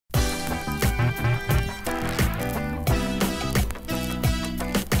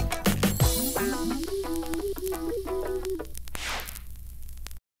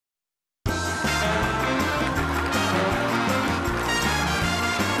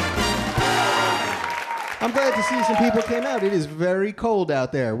I'm glad to see some people came out. It is very cold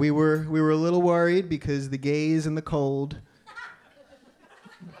out there. We were a little worried because the gays and the cold.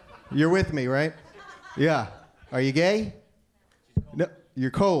 You're with me, right? Yeah. Are you gay? No,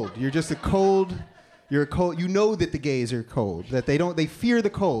 you're cold. You're just a cold. You're cold. You know that the gays are cold. That they fear the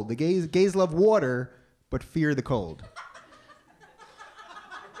cold. The gays love water, but fear the cold.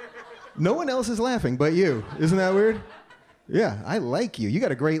 No one else is laughing but you. Isn't that weird? Yeah, I like you. You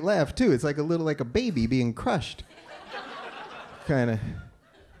got a great laugh, too. It's like a baby being crushed. Kind of.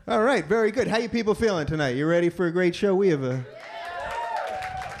 All right, very good. How you people feeling tonight? You ready for a great show? We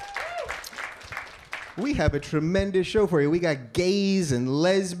have a tremendous show for you. We got gays and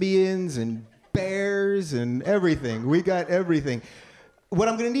lesbians and bears and everything. We got everything. What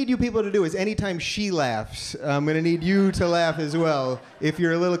I'm going to need you people to do is anytime she laughs, I'm going to need you to laugh as well. If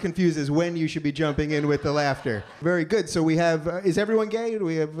you're a little confused as when you should be jumping in with the laughter. Very good. So we have, is everyone gay? Do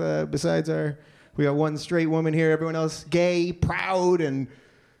we have, we got one straight woman here. Everyone else gay, proud, and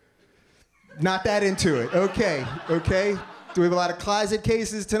not that into it. Okay. Do we have a lot of closet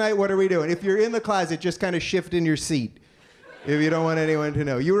cases tonight? What are we doing? If you're in the closet, just kind of shift in your seat. If you don't want anyone to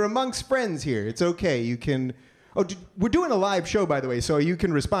know. You were amongst friends here. It's okay. You can... Oh, we're doing a live show, by the way, so you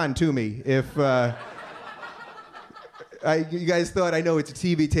can respond to me if you guys thought, I know it's a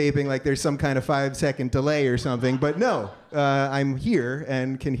TV taping, like there's some kind of 5-second delay or something, but no, I'm here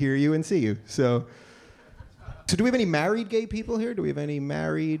and can hear you and see you. So do we have any married gay people here? Do we have any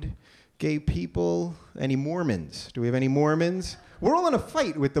married gay people? Any Mormons? Do we have any Mormons? We're all in a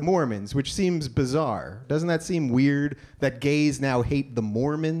fight with the Mormons, which seems bizarre. Doesn't that seem weird that gays now hate the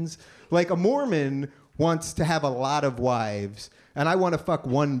Mormons? Like a Mormon wants to have a lot of wives, and I want to fuck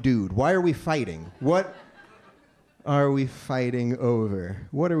one dude. Why are we fighting? What are we fighting over?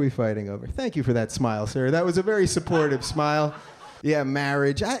 What are we fighting over? Thank you for that smile, sir. That was a very supportive smile. Yeah,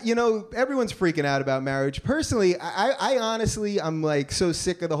 marriage. Everyone's freaking out about marriage. Personally, I honestly, I'm like so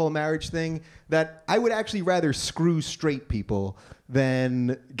sick of the whole marriage thing that I would actually rather screw straight people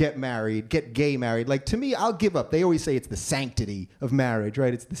than get gay married. Like, to me, I'll give up. They always say it's the sanctity of marriage,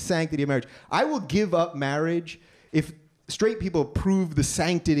 right? It's the sanctity of marriage. I will give up marriage if straight people prove the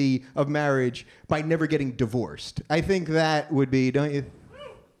sanctity of marriage by never getting divorced. I think that would be, don't you?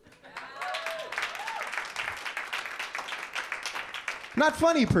 Not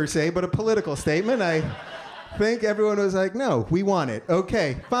funny per se, but a political statement. I think everyone was like, no, we want it.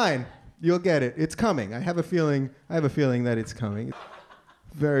 Okay, fine. You'll get it. It's coming. I have a feeling that it's coming.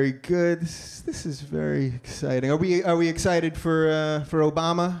 Very good. This is very exciting. Are we excited for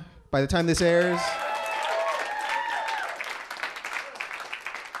Obama by the time this airs?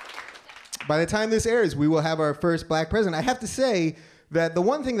 By the time this airs, we will have our first black president. I have to say that the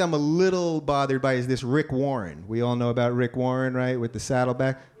one thing that I'm a little bothered by is this Rick Warren. We all know about Rick Warren, right, with the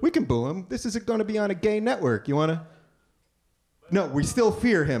Saddleback. We can boo him. This isn't going to be on a gay network. You want to? No, we still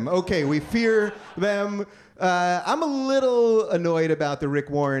fear him. Okay, we fear them. I'm a little annoyed about the Rick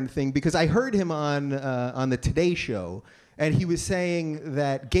Warren thing because I heard him on the Today Show, and he was saying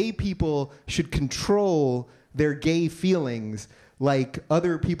that gay people should control their gay feelings like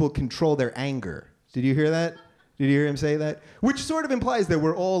other people control their anger. Did you hear that? Did you hear him say that? Which sort of implies that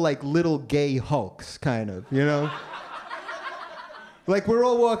we're all like little gay hulks, kind of, you know? Like we're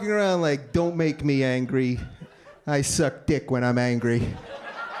all walking around like, don't make me angry. I suck dick when I'm angry.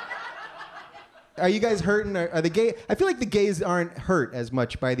 Are you guys hurting? Are the gay? I feel like the gays aren't hurt as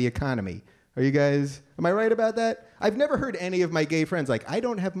much by the economy. Are you guys? Am I right about that? I've never heard any of my gay friends like, I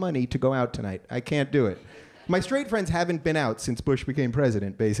don't have money to go out tonight. I can't do it. My straight friends haven't been out since Bush became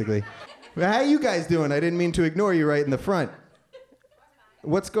president, basically. How you guys doing? I didn't mean to ignore you right in the front.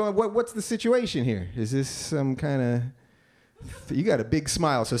 What's the situation here? Is this some kind of... You got a big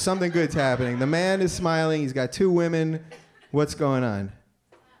smile, so something good's happening. The man is smiling. He's got 2 women. What's going on?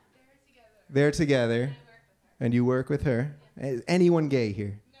 They're together. And you work with her? Is anyone gay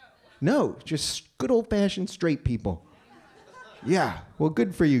here? No, just good old-fashioned straight people. Yeah, well,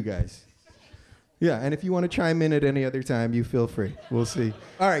 good for you guys. Yeah, and if you want to chime in at any other time, you feel free. We'll see.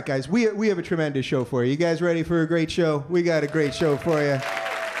 All right, guys, we have a tremendous show for you. You guys ready for a great show? We got a great show for you.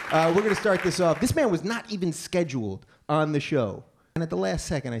 We're going to start this off. This man was not even scheduled on the show. And at the last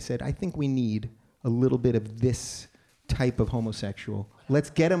second, I said, I think we need a little bit of this type of homosexual.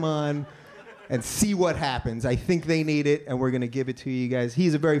 Let's get him on and see what happens. I think they need it, and we're going to give it to you guys.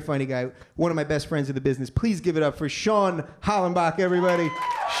 He's a very funny guy, one of my best friends in the business. Please give it up for Shawn Hollenbach, everybody.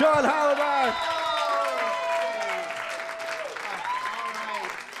 Shawn Hollenbach.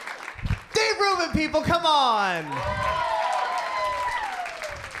 Dave Rubin, people, come on.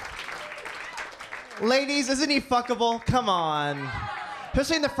 Ladies, isn't he fuckable? Come on.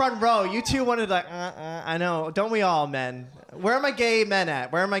 Especially in the front row. You two wanted like, I know. Don't we all, men? Where are my gay men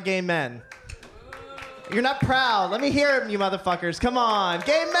at? Where are my gay men? You're not proud. Let me hear it, you motherfuckers. Come on.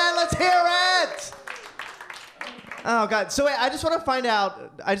 Gay men, let's hear it. Oh, God. So wait, I just want to find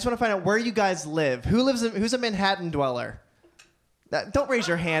out where you guys live. Who's a Manhattan dweller? Don't raise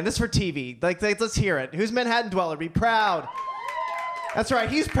your hand. This is for TV. Like, let's hear it. Who's a Manhattan dweller? Be proud. That's right.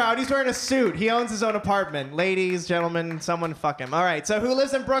 He's proud. He's wearing a suit. He owns his own apartment. Ladies, gentlemen, someone fuck him. All right. So who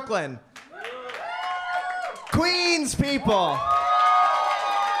lives in Brooklyn? Queens people.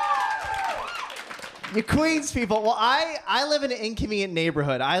 You Queens people. Well, I live in an inconvenient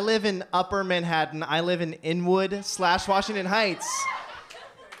neighborhood. I live in Upper Manhattan. I live in Inwood/Washington Heights.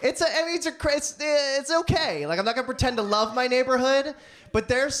 It's okay. Like, I'm not gonna pretend to love my neighborhood, but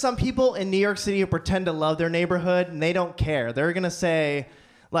there's some people in New York City who pretend to love their neighborhood and they don't care. They're gonna say,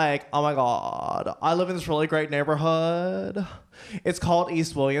 like, oh my God, I live in this really great neighborhood. It's called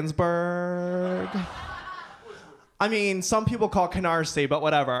East Williamsburg. I mean, some people call it Canarsie, but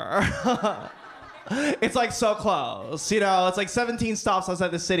whatever. It's like so close. You know, it's like 17 stops outside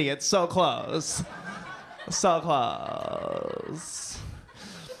the city. It's so close. So close.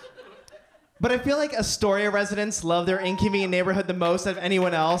 But I feel like Astoria residents love their inconvenient neighborhood the most of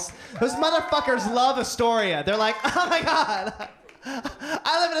anyone else. Those motherfuckers love Astoria. They're like, oh my God,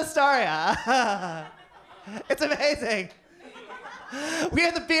 I live in Astoria. It's amazing. We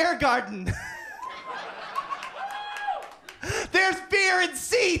have the beer garden. There's beer and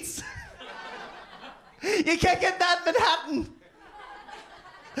seats. You can't get that in Manhattan.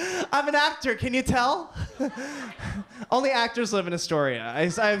 I'm an actor, can you tell? Only actors live in Astoria.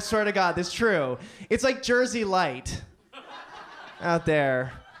 I swear to God, this is true. It's like Jersey Light out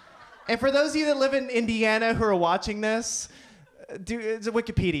there. And for those of you that live in Indiana who are watching this, it's a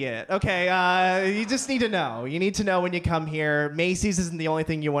Wikipedia it. Okay, you just need to know. You need to know when you come here, Macy's isn't the only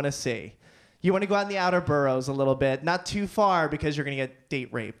thing you want to see. You want to go out in the outer boroughs a little bit, not too far because you're going to get date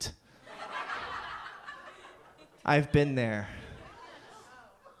raped. I've been there.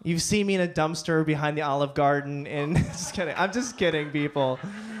 You've seen me in a dumpster behind the Olive Garden in... Just kidding. I'm just kidding, people.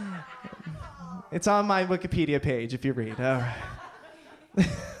 It's on my Wikipedia page if you read. All right.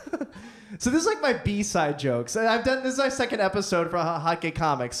 So this is like my B-side jokes. This is my second episode for Hot Gay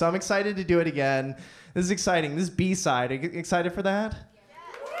Comics, so I'm excited to do it again. This is exciting. This is B-side. Are you excited for that?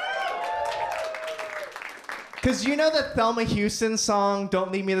 Because you know that Thelma Houston song,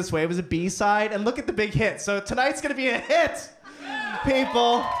 Don't Leave Me This Way, was a B-side? And look at the big hit. So tonight's going to be a hit,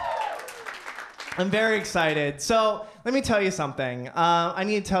 people. I'm very excited. So let me tell you something. I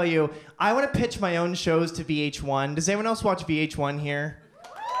need to tell you, I want to pitch my own shows to VH1. Does anyone else watch VH1 here?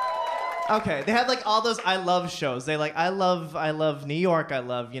 Okay, they had like all those I love shows. They like I love New York. I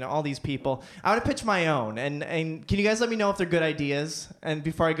love, all these people. I want to pitch my own. And can you guys let me know if they're good ideas? And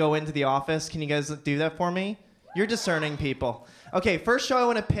before I go into the office, can you guys do that for me? You're discerning people. Okay, first show I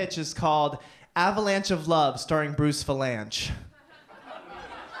want to pitch is called Avalanche of Love, starring Bruce Valanche.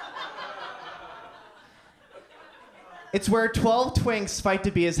 It's where 12 twinks fight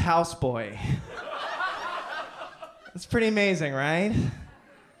to be his houseboy. It's pretty amazing, right?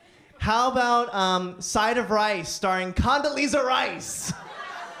 How about Side of Rice, starring Condoleezza Rice?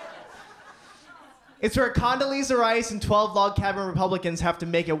 It's where Condoleezza Rice and 12 log cabin Republicans have to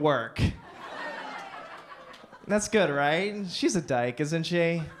make it work. That's good, right? She's a dyke, isn't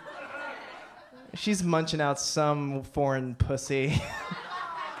she? She's munching out some foreign pussy.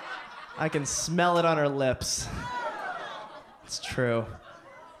 I can smell it on her lips. It's true.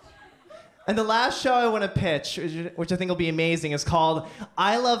 And the last show I want to pitch, which I think will be amazing, is called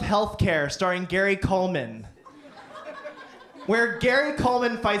I Love Healthcare, starring Gary Coleman. Where Gary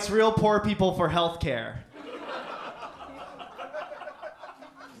Coleman fights real poor people for healthcare.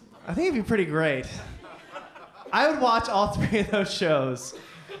 I think it'd be pretty great. I would watch all three of those shows.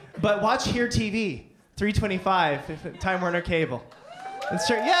 But watch Here TV, 325, Time Warner Cable. It's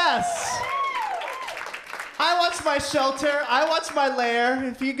true. Yes! I watch My Shelter. I watch My Lair.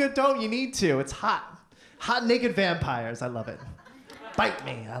 If you don't, you need to. It's hot. Hot naked vampires. I love it. Bite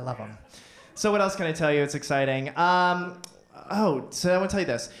me. I love them. So what else can I tell you? It's exciting. So I want to tell you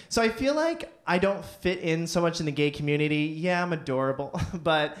this. So I feel like I don't fit in so much in the gay community. Yeah, I'm adorable.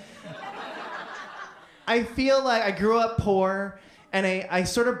 But I feel like I grew up poor, and I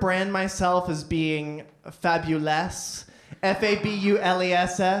sort of brand myself as being fabulous.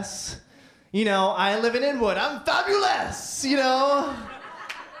 Fabuless. I live in Inwood. I'm fabulous,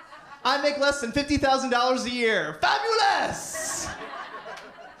 I make less than $50,000 a year. Fabulous!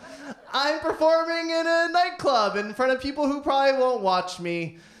 I'm performing in a nightclub in front of people who probably won't watch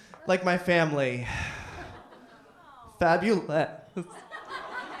me, like my family. Fabulous.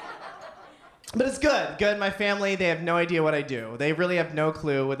 But it's good. Good. My family, they have no idea what I do. They really have no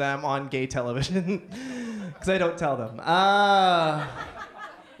clue when I'm on gay television because I don't tell them.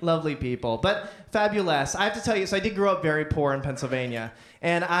 Lovely people. But fabulous. I have to tell you, so I did grow up very poor in Pennsylvania.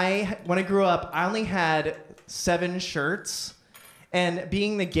 And when I grew up, I only had 7 shirts. And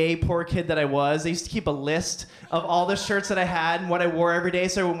being the gay poor kid that I was, I used to keep a list of all the shirts that I had and what I wore every day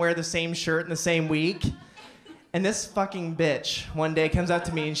so I wouldn't wear the same shirt in the same week. And this fucking bitch one day comes up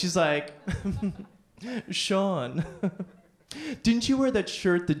to me and she's like, Shawn, didn't you wear that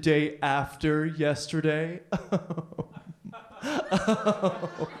shirt the day after yesterday?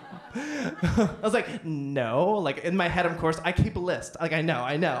 I was like, no. Like, in my head, of course, I keep a list. Like, I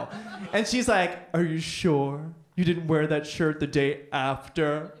know. And she's like, are you sure you didn't wear that shirt the day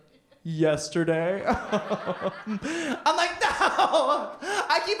after yesterday? I'm like, no.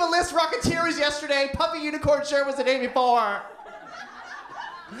 I keep a list. Rocketeer was yesterday. Puffy Unicorn shirt was the day before.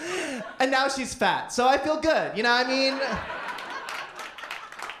 And now she's fat. So I feel good. You know what I mean?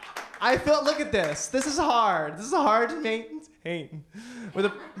 Look at this. This is hard. This is hard to maintain.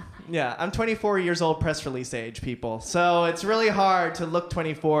 I'm 24 years old, press release age, people. So it's really hard to look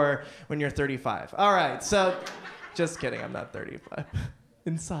 24 when you're 35. All right, so just kidding, I'm not 35.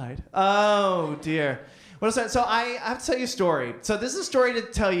 Inside. Oh, dear. What is that? So I have to tell you a story. So this is a story to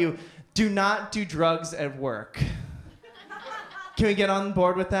tell you, do not do drugs at work. Can we get on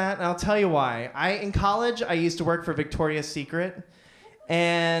board with that? And I'll tell you why. In college, I used to work for Victoria's Secret.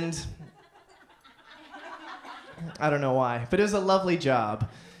 And I don't know why, but it was a lovely job.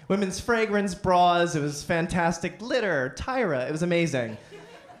 Women's fragrance, bras, it was fantastic. Glitter, Tyra, it was amazing.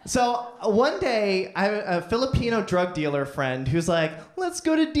 So one day, I have a Filipino drug dealer friend who's like, let's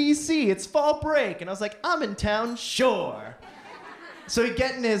go to DC, it's fall break. And I was like, I'm in town, sure. So we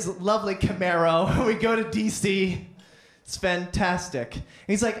get in his lovely Camaro, and we go to DC. It's fantastic. And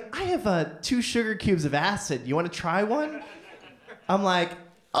he's like, I have 2 sugar cubes of acid. You want to try one? I'm like,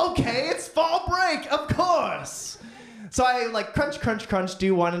 okay, it's fall break, of course. So I like crunch,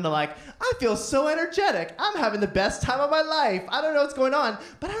 do one, and they're like, I feel so energetic. I'm having the best time of my life. I don't know what's going on,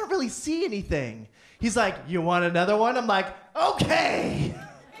 but I don't really see anything. He's like, you want another one? I'm like, okay.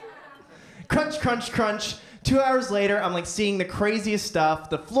 Crunch. 2 hours later, I'm like seeing the craziest stuff.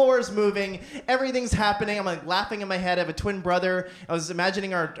 The floor is moving. Everything's happening. I'm like laughing in my head. I have a twin brother. I was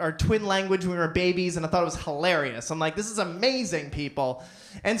imagining our twin language when we were babies, and I thought it was hilarious. I'm like, this is amazing, people.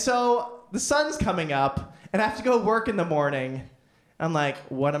 And so the sun's coming up, and I have to go work in the morning. I'm like,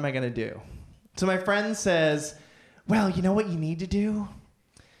 what am I going to do? So my friend says, well, you know what you need to do?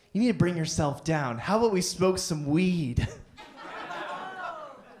 You need to bring yourself down. How about we smoke some weed?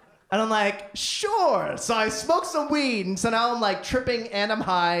 And I'm like, sure. So I smoke some weed, and so now I'm like tripping and I'm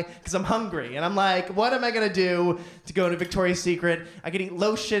high because I'm hungry. And I'm like, what am I gonna do to go to Victoria's Secret? I could eat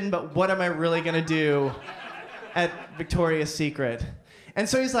lotion, but what am I really gonna do at Victoria's Secret? And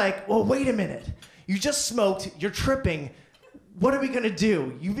so he's like, well, wait a minute. You just smoked, you're tripping. What are we gonna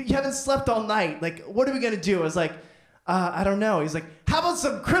do? You haven't slept all night. Like, what are we gonna do? I was like, I don't know. He's like, how about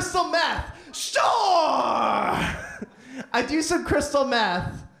some crystal meth? Sure! I do some crystal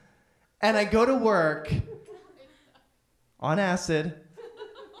meth. And I go to work on acid,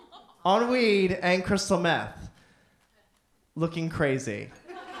 on weed, and crystal meth, looking crazy.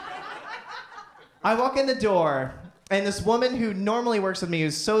 I walk in the door, and this woman who normally works with me,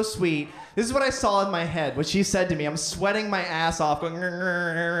 who's so sweet, this is what I saw in my head, what she said to me. I'm sweating my ass off, going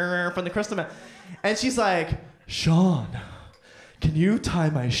from the crystal meth. And she's like, Shawn, can you tie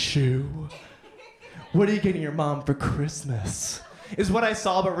my shoe? What are you getting your mom for Christmas? Is what I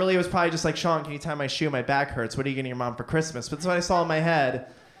saw, but really it was probably just like, Shawn, can you tie my shoe? My back hurts. What are you getting your mom for Christmas? But that's what I saw in my head.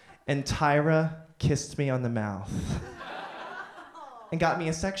 And Tyra kissed me on the mouth and got me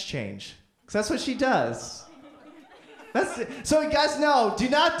a sex change. Because that's what she does. So you guys know, do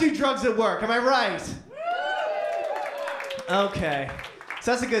not do drugs at work. Am I right? Okay.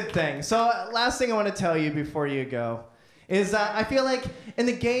 So that's a good thing. So last thing I want to tell you before you go is that I feel like in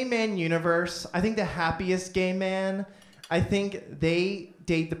the gay man universe, I think the happiest gay man, I think they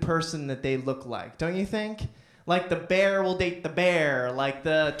date the person that they look like, don't you think? Like the bear will date the bear, like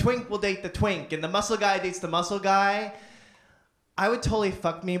the twink will date the twink, and the muscle guy dates the muscle guy. I would totally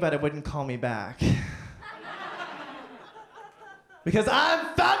fuck me, but it wouldn't call me back. Because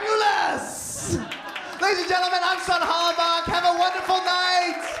I'm fabulous! Ladies and gentlemen, I'm Shawn Hollenbach. Have a wonderful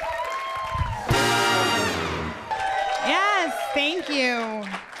night! Yes, thank you.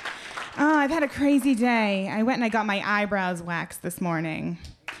 Oh, I've had a crazy day. I went and I got my eyebrows waxed this morning.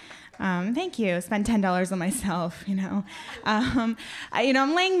 Thank you. Spent $10 on myself, you know. I'm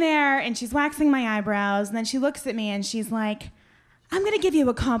laying there and she's waxing my eyebrows, and then she looks at me and she's like, I'm gonna give you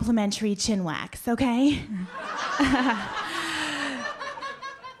a complimentary chin wax, okay?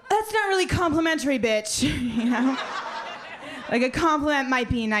 That's not really complimentary, bitch, you know? Like a compliment might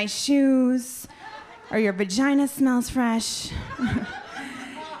be nice shoes, or your vagina smells fresh.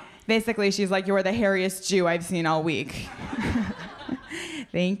 Basically, she's like, you're the hairiest Jew I've seen all week.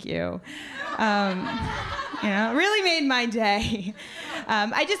 Thank you. Really made my day.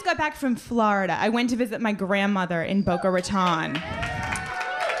 I just got back from Florida. I went to visit my grandmother in Boca Raton.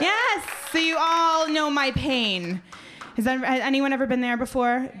 Yes, so you all know my pain. Has anyone ever been there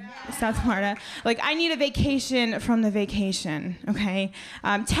before? South Florida. Like, I need a vacation from the vacation, okay?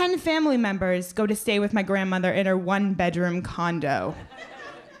 10 family members go to stay with my grandmother in her 1-bedroom condo.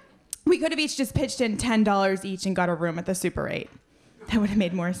 We could have each just pitched in $10 each and got a room at the Super 8. That would have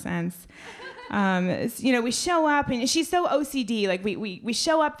made more sense. We show up, and she's so OCD. Like, we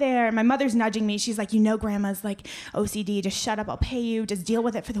show up there, and my mother's nudging me. She's like, Grandma's like OCD. Just shut up. I'll pay you. Just deal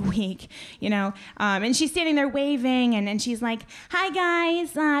with it for the week, And she's standing there waving, and she's like, hi,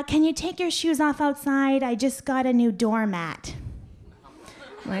 guys. Can you take your shoes off outside? I just got a new doormat.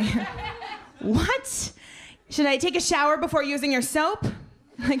 Like, what? Should I take a shower before using your soap?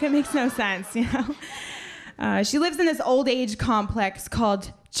 Like, it makes no sense, She lives in this old age complex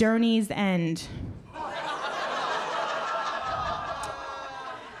called Journey's End.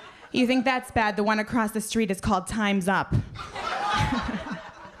 You think that's bad? The one across the street is called Time's Up.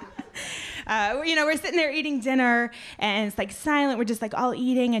 We're sitting there eating dinner, and it's like silent. We're just like all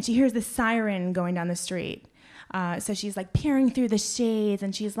eating, and she hears the siren going down the street. So she's like peering through the shades,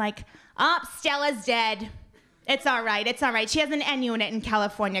 and she's like, Stella's dead. It's all right. She has an N unit in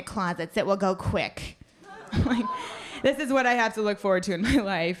California closets. It will go quick. Like, this is what I have to look forward to in my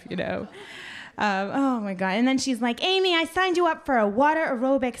life, Oh my God. And then she's like, Amy, I signed you up for a water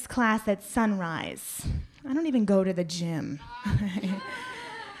aerobics class at Sunrise. I don't even go to the gym.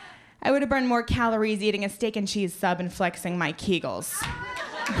 I would have burned more calories eating a steak and cheese sub and flexing my Kegels.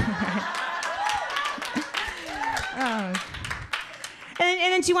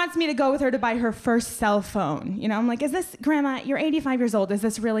 And then she wants me to go with her to buy her first cell phone. I'm like, Grandma, you're 85 years old. Is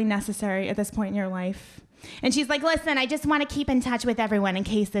this really necessary at this point in your life? And she's like, listen, I just want to keep in touch with everyone in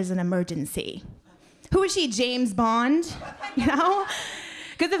case there's an emergency. Who is she, James Bond?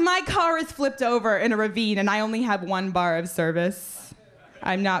 Because if my car is flipped over in a ravine and I only have 1 bar of service,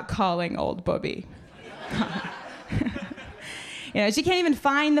 I'm not calling old Bobby. She can't even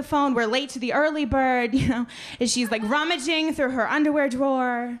find the phone. We're late to the early bird, And she's like rummaging through her underwear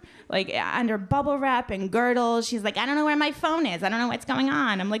drawer, like under bubble wrap and girdles. She's like, I don't know where my phone is. I don't know what's going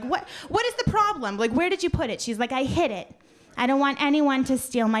on. I'm like, what is the problem? Like, where did you put it? She's like, I hid it. I don't want anyone to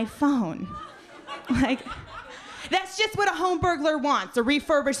steal my phone. Like, that's just what a home burglar wants, a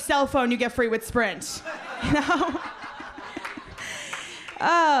refurbished cell phone you get free with Sprint.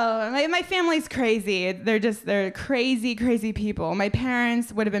 Oh, my family's crazy. They're crazy, crazy people. My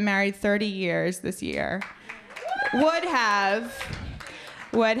parents would have been married 30 years this year. Would have.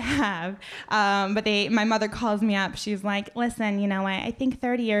 But my mother calls me up. She's like, listen, I think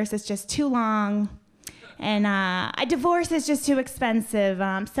 30 years is just too long. And a divorce is just too expensive.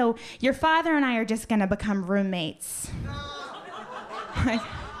 So your father and I are just gonna become roommates. Like,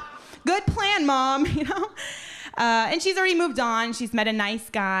 good plan, Mom, And she's already moved on. She's met a nice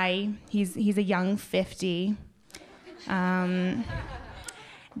guy. He's a young 50. They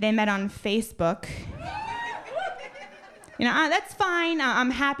met on Facebook. That's fine.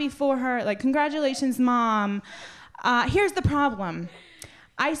 I'm happy for her. Like, congratulations, Mom. Here's the problem.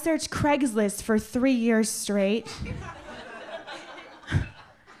 I searched Craigslist for 3 years straight.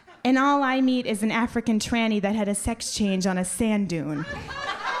 And all I meet is an African tranny that had a sex change on a sand dune.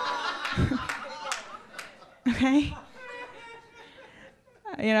 Okay?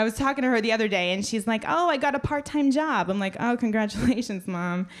 I was talking to her the other day, and she's like, I got a part-time job. I'm like, congratulations,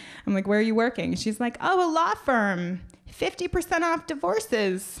 Mom. I'm like, where are you working? She's like, a law firm. 50% off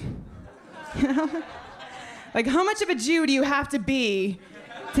divorces. Like, how much of a Jew do you have to be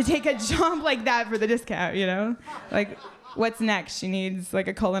to take a job like that for the discount, Like, what's next? She needs, like,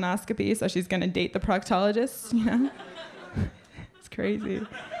 a colonoscopy, so she's gonna date the proctologist, It's crazy.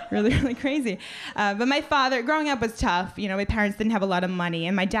 Really, really crazy. But my father, growing up was tough. My parents didn't have a lot of money,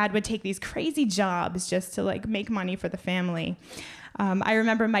 and my dad would take these crazy jobs just to, like, make money for the family. I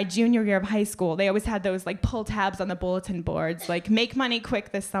remember my junior year of high school, they always had those, like, pull tabs on the bulletin boards, like, make money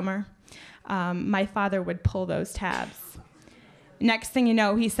quick this summer. My father would pull those tabs. Next thing you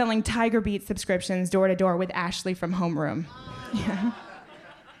know, he's selling Tiger Beat subscriptions door to door with Ashley from Homeroom.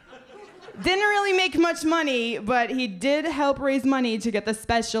 Didn't really make much money, but he did help raise money to get the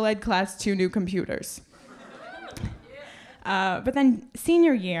special ed class 2 new computers. But then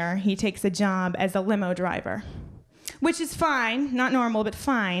senior year, he takes a job as a limo driver, which is fine, not normal, but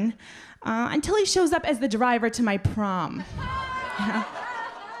fine, until he shows up as the driver to my prom. You know?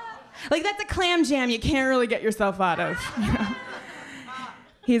 Like, that's a clam jam you can't really get yourself out of. You know?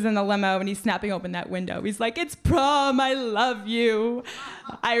 He's in the limo and he's snapping open that window. He's like, "It's prom, I love you.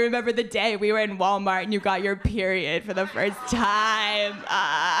 I remember the day we were in Walmart and you got your period for the first time."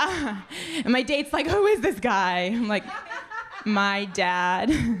 And my date's like, "Who is this guy?" I'm like, "My dad."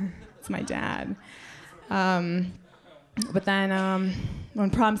 It's my dad. But then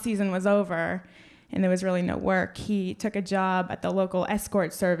when prom season was over and there was really no work, he took a job at the local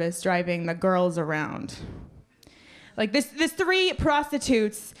escort service driving the girls around. Like, there's 3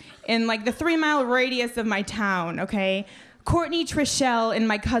 prostitutes in, like, the 3-mile radius of my town, okay? Courtney, Trishelle, and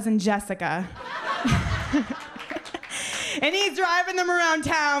my cousin Jessica. And he's driving them around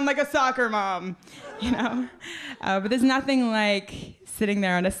town like a soccer mom, you know? But there's nothing like sitting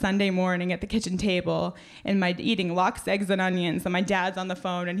there on a Sunday morning at the kitchen table and eating lox, eggs, and onions, and my dad's on the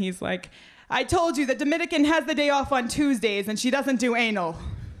phone, and he's like, "I told you that Dominican has the day off on Tuesdays, and she doesn't do anal."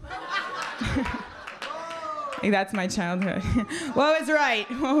 Like, that's my childhood. What was right?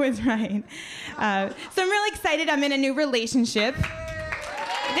 What was right? So I'm really excited. I'm in a new relationship.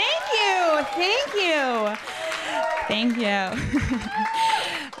 Thank you. Thank you. Thank you.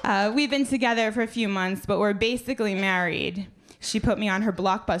 We've been together for a few months, but we're basically married. She put me on her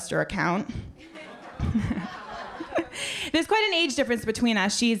Blockbuster account. There's quite an age difference between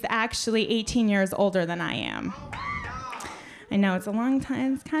us. She's actually 18 years older than I am. I know, it's a long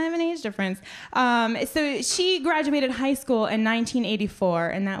time. It's kind of an age difference. So she graduated high school in 1984,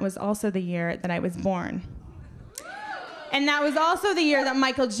 and that was also the year that I was born. And that was also the year that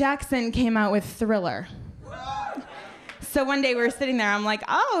Michael Jackson came out with Thriller. So one day we were sitting there, I'm like,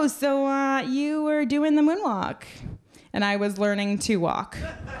 "Oh, so you were doing the moonwalk." And I was learning to walk.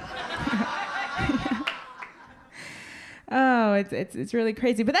 Oh, it's really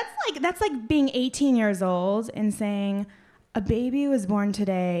crazy. But that's like being 18 years old and saying, "A baby was born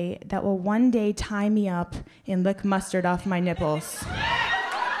today that will one day tie me up and lick mustard off my nipples."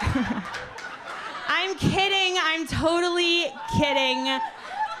 I'm kidding. I'm totally kidding.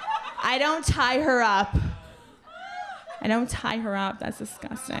 I don't tie her up. I don't tie her up. That's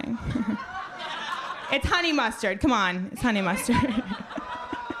disgusting. It's honey mustard. Come on. It's honey mustard.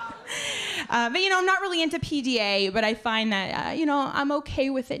 But, you know, I'm not really into PDA, but I find that, you know, I'm okay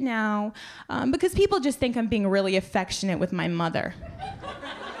with it now because people just think I'm being really affectionate with my mother.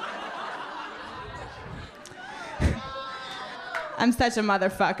 I'm such a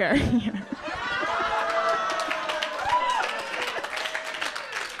motherfucker.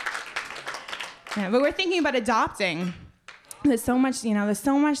 Yeah, but we're thinking about adopting. There's so much, you know, there's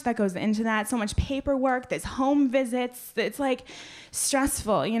so much that goes into that, so much paperwork, there's home visits. It's like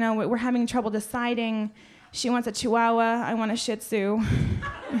stressful, you know, we're having trouble deciding. She wants a Chihuahua, I want a Shih Tzu.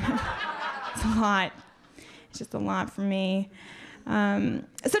 It's a lot. It's just a lot for me. So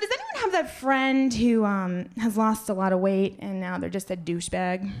does anyone have that friend who has lost a lot of weight and now they're just a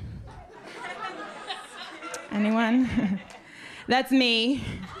douchebag? Anyone? That's me.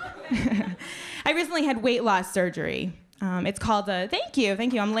 I recently had weight loss surgery. It's called a, thank you,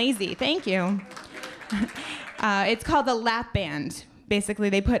 I'm lazy, thank you. It's called a lap band. Basically,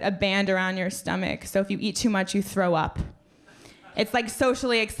 they put a band around your stomach, so if you eat too much, you throw up. It's like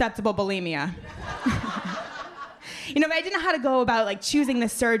socially acceptable bulimia. You know, but I didn't know how to go about like choosing the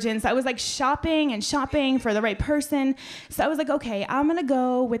surgeon, so I was like shopping for the right person. So I was like, okay, I'm gonna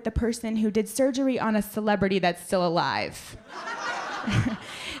go with the person who did surgery on a celebrity that's still alive.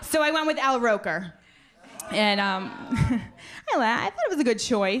 So I went with Al Roker. And I thought it was a good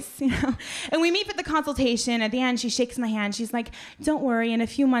choice, you know. And we meet for the consultation. At the end, she shakes my hand. She's like, "Don't worry, in a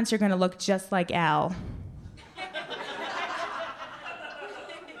few months, you're going to look just like Al."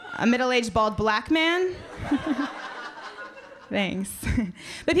 A middle-aged, bald black man? Thanks.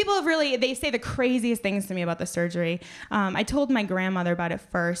 But people have really, they say the craziest things to me about the surgery. I told my grandmother about it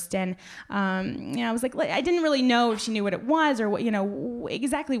first, and you know, I was like, I didn't really know if she knew what it was or what, you know,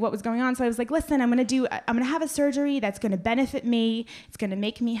 exactly what was going on. So I was like, listen, I'm gonna have a surgery that's gonna benefit me. It's gonna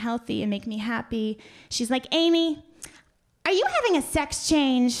make me healthy and make me happy. She's like, Amy, are you having a sex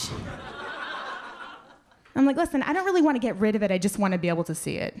change? I'm like, listen, I don't really want to get rid of it. I just want to be able to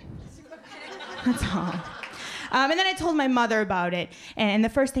see it. That's all. And then I told my mother about it, and the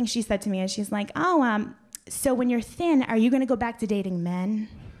first thing she said to me is, she's like, "Oh, so when you're thin, are you gonna go back to dating men?"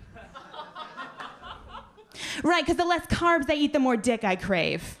 Right, because the less carbs I eat, the more dick I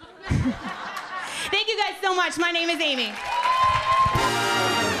crave. Thank you guys so much. My name is Amy.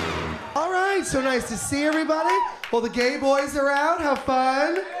 All right, so nice to see everybody. Well, the gay boys are out. Have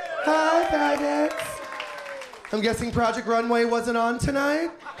fun. Hi, faggots. I'm guessing Project Runway wasn't on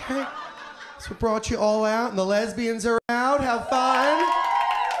tonight. Okay. So brought you all out, and the lesbians are out. Have fun.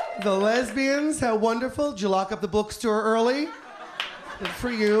 The lesbians, how wonderful. Did you lock up the bookstore early? Good for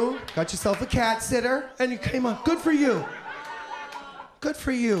you. Got yourself a cat sitter, and you came on. Good for you. Good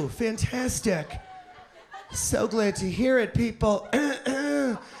for you. Fantastic. So glad to hear it, people.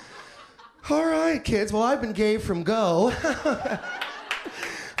 All right, kids. Well, I've been gay from go. I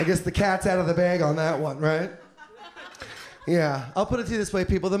guess the cat's out of the bag on that one, right? Yeah, I'll put it to you this way,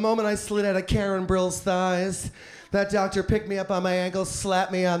 people. The moment I slid out of Karen Brill's thighs, that doctor picked me up on my ankle,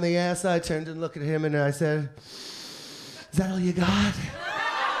 slapped me on the ass. I turned and looked at him and I said, "Is that all you got?"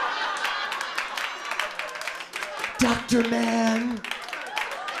 Doctor man.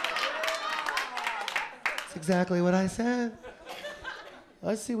 That's exactly what I said.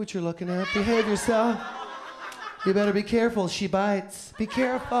 I see what you're looking at. Behave yourself. You better be careful. She bites. Be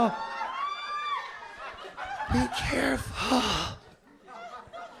careful. Be careful.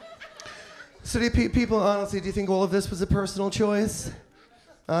 So do people, honestly, do you think all of this was a personal choice?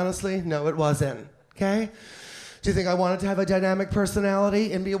 Honestly, no, it wasn't. Okay? Do you think I wanted to have a dynamic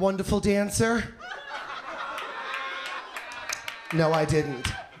personality and be a wonderful dancer? No, I didn't.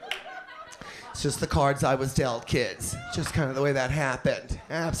 It's just the cards I was dealt, kids. Just kind of the way that happened.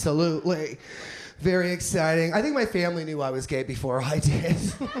 Absolutely. Very exciting. I think my family knew I was gay before I did.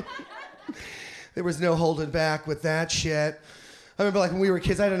 There was no holding back with that shit. I remember, like, when we were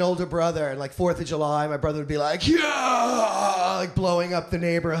kids, I had an older brother, and, like, 4th of July, my brother would be like, yeah, like, blowing up the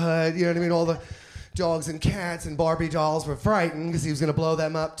neighborhood, you know what I mean? All the dogs and cats and Barbie dolls were frightened because he was going to blow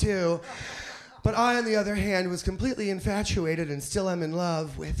them up, too. But I, on the other hand, was completely infatuated and still am in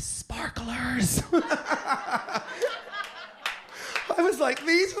love with sparklers. I was like,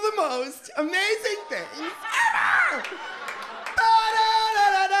 these are the most amazing things ever!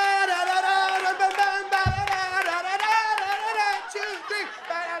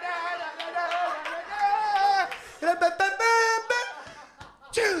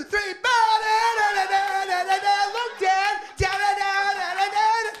 Two, three, look down,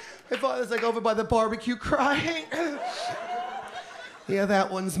 my father's like over by the barbecue crying. Yeah,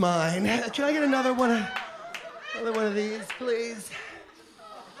 that one's mine. Can I get another one of these, please?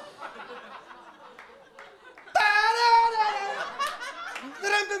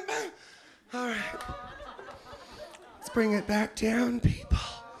 All right. Let's bring it back down, people.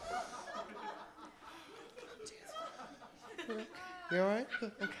 You all right?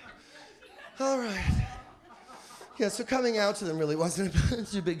 Okay. All right. Yeah, so coming out to them really wasn't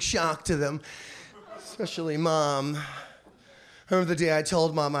a big shock to them, especially Mom. I remember the day I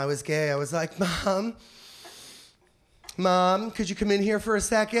told Mom I was gay. I was like, Mom, could you come in here for a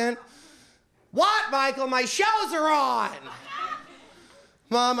second? What, Michael? My shows are on!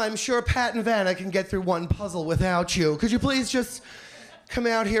 Mom, I'm sure Pat and Vanna can get through one puzzle without you. Could you please just come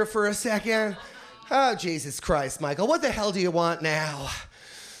out here for a second? Oh, Jesus Christ, Michael. What the hell do you want now?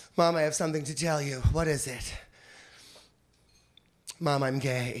 Mom, I have something to tell you. What is it? Mom, I'm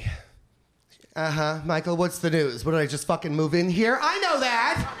gay. Uh-huh. Michael, what's the news? What, did I just fucking move in here? I know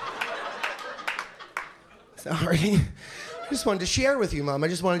that! Sorry. I just wanted to share with you, Mom. I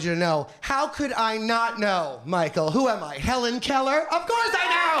just wanted you to know. How could I not know, Michael? Who am I, Helen Keller? Of course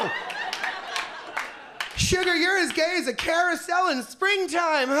I know! Sugar, you're as gay as a carousel in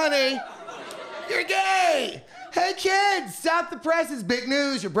springtime, honey. You're gay! Hey, kids, stop the press. It's big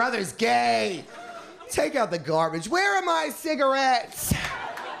news. Your brother's gay. Take out the garbage. Where are my cigarettes?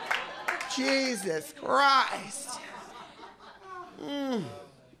 Jesus Christ.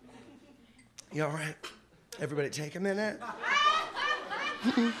 You all right? Everybody take a minute.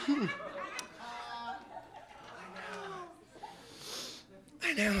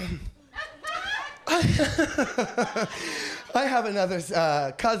 I know. I have another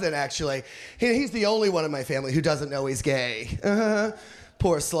cousin, actually. He's the only one in my family who doesn't know he's gay.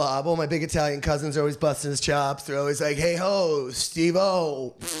 Poor slob. All my big Italian cousins are always busting his chops. They're always like, hey ho,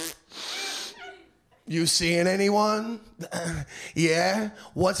 Steve-O. You seeing anyone? Yeah?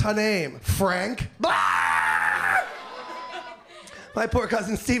 What's her name? Frank? Blah! My poor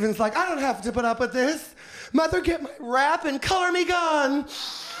cousin Steven's like, I don't have to put up with this. Mother, get my wrap and color me gone.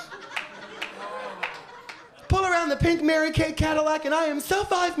 Pull around the pink Mary Kay Cadillac and I am so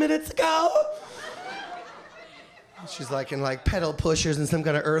 5 minutes ago. She's like in like pedal pushers and some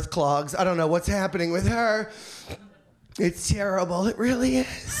kind of earth clogs. I don't know what's happening with her. It's terrible. It really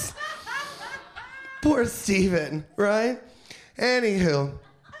is. Poor Steven, right? Anywho.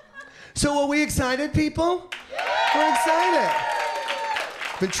 So are we excited, people? We're excited.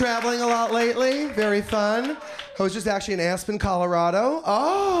 Been traveling a lot lately. Very fun. I was just actually in Aspen, Colorado.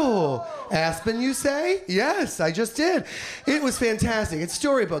 Oh, Aspen, you say? Yes, I just did. It was fantastic. It's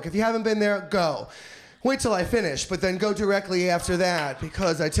Storybook. If you haven't been there, go. Wait till I finish, but then go directly after that,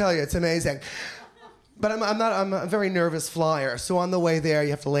 because I tell you, it's amazing. But I'm a very nervous flyer, so on the way there, you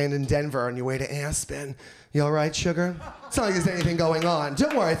have to land in Denver on your way to Aspen. You all right, sugar? It's not like there's anything going on.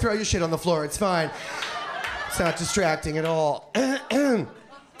 Don't worry, throw your shit on the floor, it's fine. It's not distracting at all.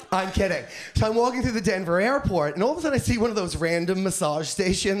 I'm kidding. So I'm walking through the Denver airport, and all of a sudden I see one of those random massage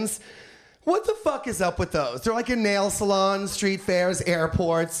stations. What the fuck is up with those? They're like in nail salons, street fairs,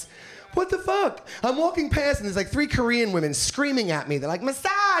 airports. What the fuck? I'm walking past, and there's like 3 Korean women screaming at me. They're like,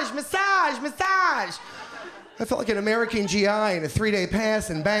 massage, massage, massage. I felt like an American GI in a 3-day pass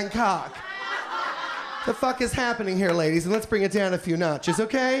in Bangkok. The fuck is happening here, ladies? And let's bring it down a few notches,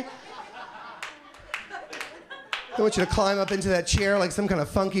 okay? I want you to climb up into that chair like some kind of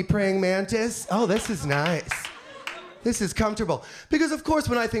funky praying mantis. Oh, this is nice. This is comfortable. Because, of course,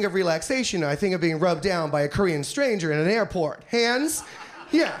 when I think of relaxation, I think of being rubbed down by a Korean stranger in an airport. Hands?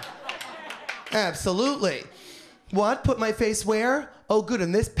 Yeah. Absolutely. What? Put my face where? Oh, good,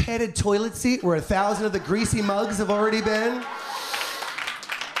 in this padded toilet seat where 1,000 of the greasy mugs have already been?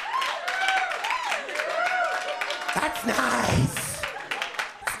 That's nice.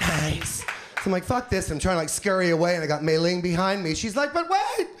 That's nice. So I'm like, fuck this. I'm trying to like scurry away, and I got Mei Ling behind me. She's like, but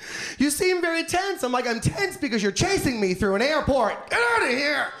wait, you seem very tense. I'm like, I'm tense because you're chasing me through an airport. Get out of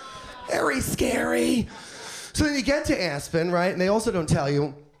here. Very scary. So then you get to Aspen, right? And they also don't tell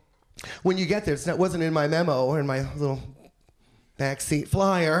you when you get there. It wasn't in my memo or in my little backseat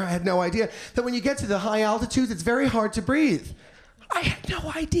flyer. I had no idea that when you get to the high altitudes, it's very hard to breathe. I had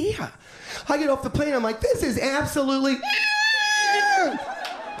no idea. I get off the plane, I'm like, this is absolutely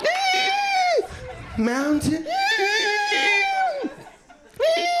mountain.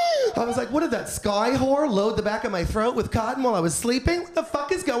 I was like, what did that sky whore load the back of my throat with cotton while I was sleeping? What the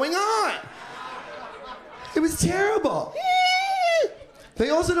fuck is going on? It was terrible. They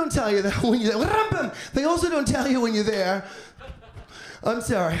also don't tell you that when you're They also don't tell you when you're there. I'm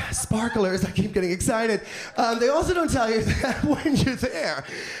sorry, sparklers, I keep getting excited. They also don't tell you that when you're there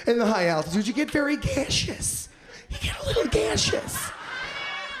in the high altitudes, you get very gaseous. You get a little gaseous.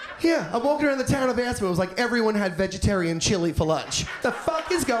 Yeah, I'm walking around the town of Aspen. It was like everyone had vegetarian chili for lunch. The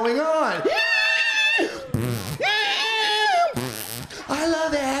fuck is going on? I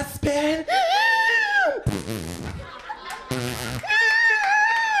love Aspen.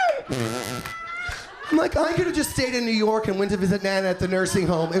 I'm like, I could have just stayed in New York and went to visit Nana at the nursing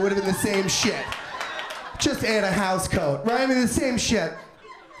home. It would have been the same shit. Just add a house coat, right? I mean, the same shit.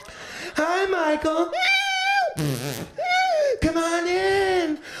 Hi, Michael. Come on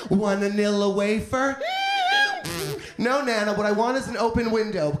in. Want a vanilla wafer? No, Nana, what I want is an open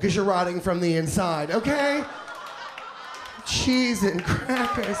window because you're rotting from the inside, okay? Cheese and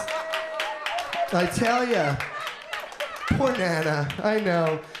crackers. I tell ya. Poor Nana, I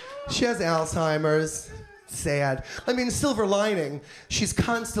know. She has Alzheimer's. Sad. I mean, silver lining, she's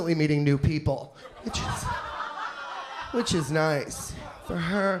constantly meeting new people, which is nice for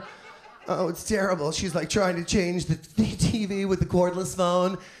her. Oh, it's terrible. She's like trying to change the TV with the cordless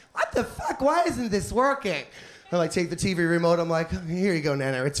phone. What the fuck? Why isn't this working? I like take the TV remote. I'm like, here you go,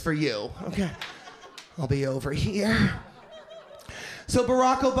 Nana. It's for you. Okay. I'll be over here. So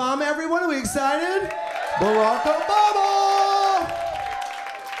Barack Obama, everyone, are we excited? Barack Obama!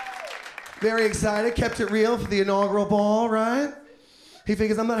 Very excited. Kept it real for the inaugural ball, right? He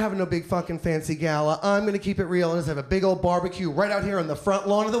figures, I'm not having no big fucking fancy gala. I'm gonna keep it real and just have a big old barbecue right out here on the front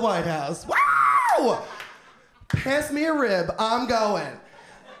lawn of the White House. Wow! Pass me a rib, I'm going.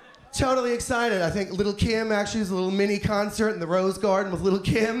 Totally excited. I think Little Kim actually was a little mini concert in the Rose Garden with Little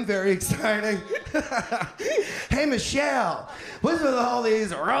Kim. Very exciting. Hey, Michelle, what's with all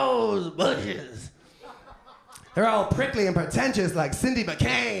these rose bushes? They're all prickly and pretentious like Cindy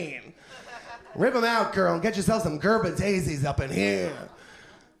McCain. Rip them out, girl, and get yourself some Gerber daisies up in here.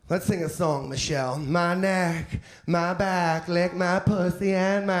 Let's sing a song, Michelle. My neck, my back, lick my pussy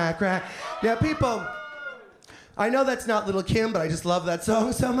and my crack. Now, people, I know that's not Little Kim, but I just love that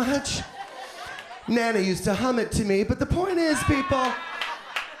song so much. Nana used to hum it to me, but the point is, people,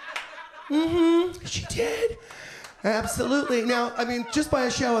 she did. Absolutely. Now, I mean, just by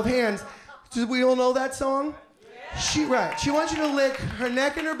a show of hands, do we all know that song? She wants you to lick her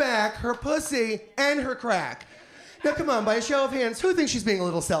neck and her back, her pussy, and her crack. Now, come on, by a show of hands, who thinks she's being a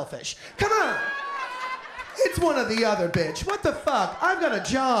little selfish? Come on. It's one or the other, bitch. What the fuck? I've got a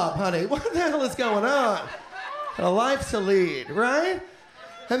job, honey. What the hell is going on? A life to lead, right?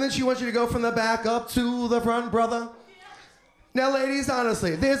 And then she wants you to go from the back up to the front, brother. Now, ladies,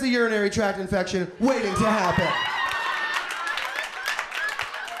 honestly, there's a urinary tract infection waiting to happen.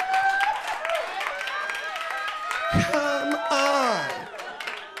 Come on.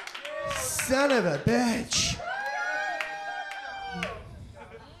 Son of a bitch.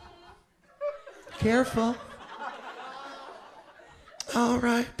 Careful. All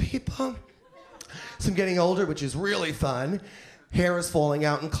right, people. So I'm getting older, which is really fun. Hair is falling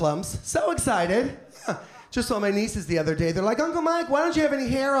out in clumps. So excited. Yeah. Just saw my nieces the other day. They're like, Uncle Mike, why don't you have any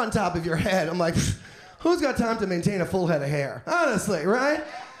hair on top of your head? I'm like, who's got time to maintain a full head of hair? Honestly, right?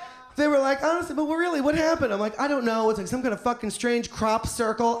 They were like, honestly, but really, what happened? I'm like, I don't know. It's like some kind of fucking strange crop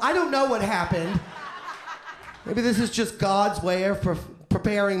circle. I don't know what happened. Maybe this is just God's way of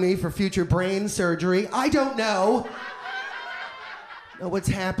preparing me for future brain surgery. I don't know. Know what's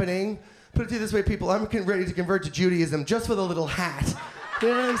happening. Put it to you this way, people. I'm ready to convert to Judaism just with a little hat. You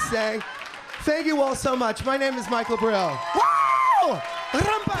know what I'm saying? Thank you all so much. My name is Michael Brill. Wow!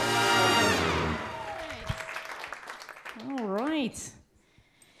 All right.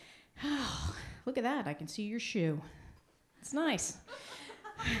 Oh, look at that. I can see your shoe. It's nice.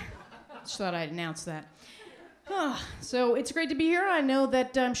 Just thought I'd announce that. Oh, so it's great to be here. I know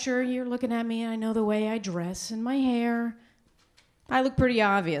that I'm sure you're looking at me. I know the way I dress and my hair. I look pretty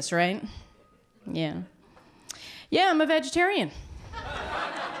obvious, right? Yeah. Yeah, I'm a vegetarian.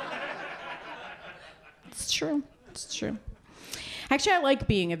 It's true. It's true. Actually, I like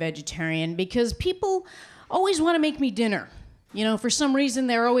being a vegetarian because people always want to make me dinner. You know, for some reason,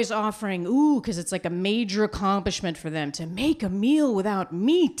 they're always offering, because it's like a major accomplishment for them to make a meal without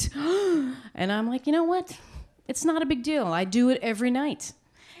meat. And I'm like, you know what? It's not a big deal. I do it every night.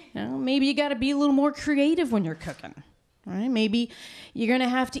 You know, maybe you got to be a little more creative when you're cooking. Right? Maybe you're going to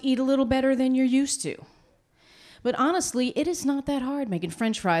have to eat a little better than you're used to. But honestly, it is not that hard making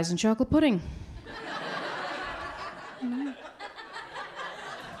French fries and chocolate pudding. Not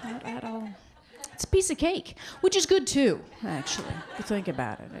at all. It's a piece of cake, which is good too, actually. If you think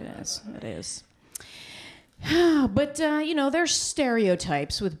about it, it is. It is. But, you know, there's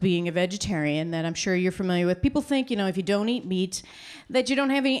stereotypes with being a vegetarian that I'm sure you're familiar with. People think, you know, if you don't eat meat, that you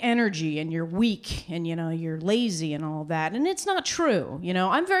don't have any energy and you're weak and, you know, you're lazy and all that. And it's not true. You know,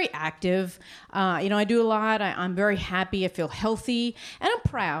 I'm very active. You know, I do a lot. I'm very happy. I feel healthy. And I'm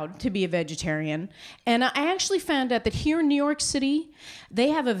proud to be a vegetarian. And I actually found out that here in New York City, they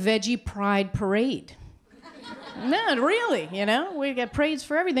have a Veggie Pride Parade. No, really, you know, we got parades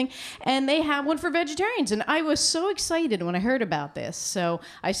for everything, and they have one for vegetarians, and I was so excited when I heard about this, so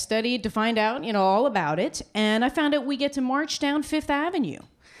I studied to find out, you know, all about it, and I found out we get to march down Fifth Avenue,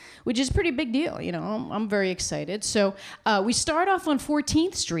 which is a pretty big deal, you know, I'm very excited. So we start off on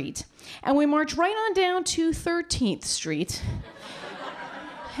 14th Street, and we march right on down to 13th Street,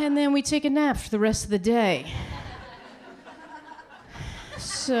 and then we take a nap for the rest of the day.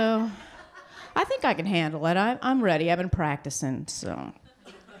 So I think I can handle it. I'm ready. I've been practicing, so.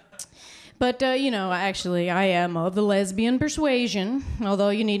 But, you know, actually, I am of the lesbian persuasion,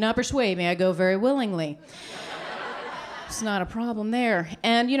 although you need not persuade me. I go very willingly. It's not a problem there.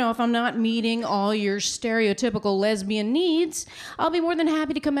 And, you know, if I'm not meeting all your stereotypical lesbian needs, I'll be more than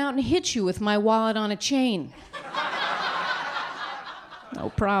happy to come out and hit you with my wallet on a chain. No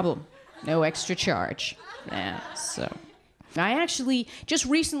problem. No extra charge. Yeah, so. I actually just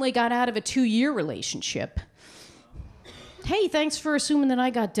recently got out of a 2-year relationship. Hey, thanks for assuming that I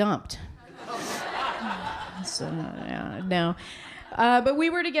got dumped. So, no. But we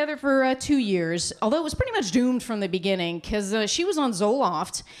were together for 2 years, although it was pretty much doomed from the beginning, because she was on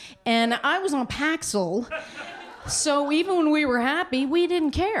Zoloft, and I was on Paxil, so even when we were happy, we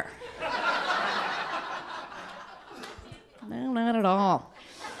didn't care. No, not at all.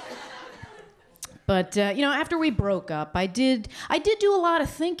 But, you know, after we broke up, I did do a lot of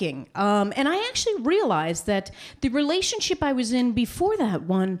thinking. And I actually realized that the relationship I was in before that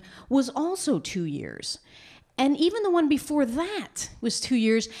one was also 2 years. And even the one before that was 2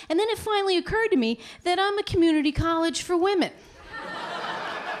 years. And then it finally occurred to me that I'm a community college for women.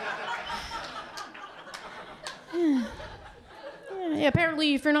 Yeah,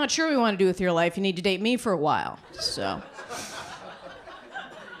 apparently, if you're not sure what you want to do with your life, you need to date me for a while. So.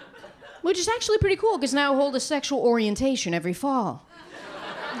 Which is actually pretty cool, because now I hold a sexual orientation every fall.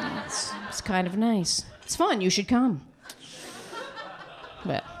 Yeah, it's kind of nice. It's fun. You should come.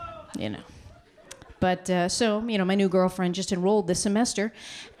 Well, you know. But, so, you know, my new girlfriend just enrolled this semester,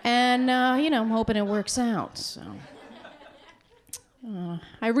 and, you know, I'm hoping it works out, so.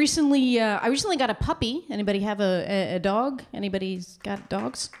 I recently got a puppy. Anybody have a dog? Anybody's got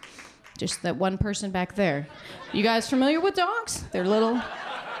dogs? Just that one person back there. You guys familiar with dogs? They're little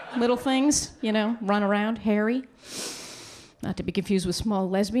things, you know, run around, hairy. Not to be confused with small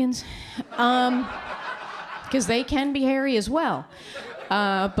lesbians. Because they can be hairy as well.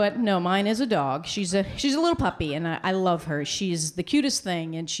 But no, mine is a dog. She's a little puppy, and I love her. She's the cutest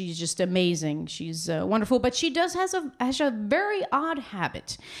thing, and she's just amazing. She's wonderful, but she has a very odd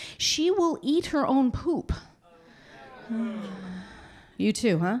habit. She will eat her own poop. You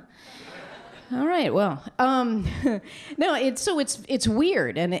too, huh? All right, well, no, it's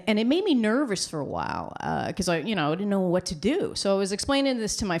weird, and it made me nervous for a while because I didn't know what to do. So I was explaining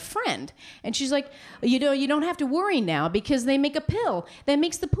this to my friend, and she's like, you don't have to worry now because they make a pill that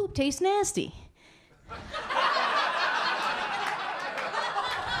makes the poop taste nasty.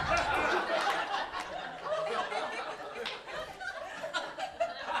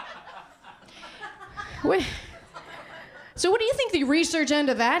 Wait. So what do you think the research end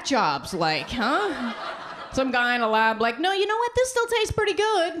of that job's like, huh? Some guy in a lab like, no, you know what? This still tastes pretty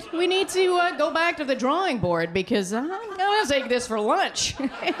good. We need to go back to the drawing board because I'm gonna take this for lunch.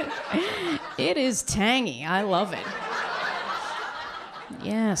 It is tangy. I love it.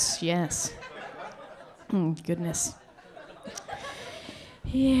 Yes. Goodness.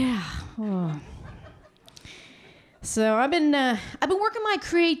 Yeah. Oh. So I've been working my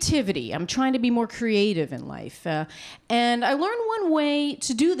creativity. I'm trying to be more creative in life, and I learned one way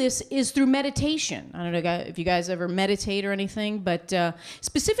to do this is through meditation. I don't know if you guys ever meditate or anything, but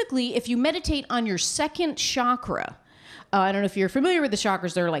specifically, if you meditate on your second chakra. I don't know if you're familiar with the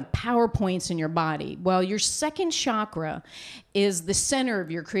chakras. They're like power points in your body. Well, your second chakra is the center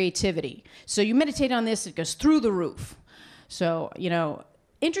of your creativity. So you meditate on this, it goes through the roof. So,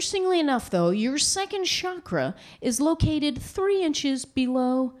 interestingly enough, though, your second chakra is located 3 inches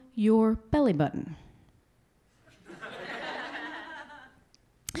below your belly button.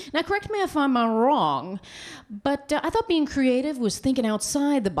 Now, correct me if I'm wrong, but I thought being creative was thinking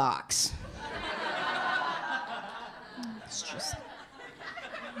outside the box.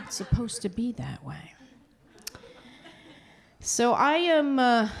 It's supposed to be that way. So I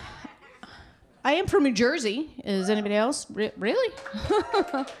am from New Jersey. Is anybody else? Really?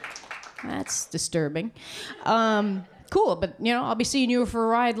 That's disturbing. Cool, but I'll be seeing you for a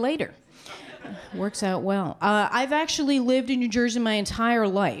ride later. Works out well. I've actually lived in New Jersey my entire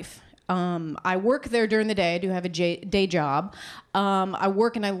life. I work there during the day. I do have a day job. I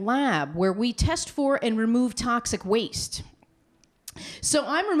work in a lab where we test for and remove toxic waste. So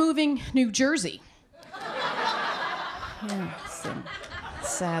I'm removing New Jersey. Yeah,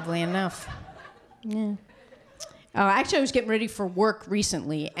 sadly enough. Yeah. Actually, I was getting ready for work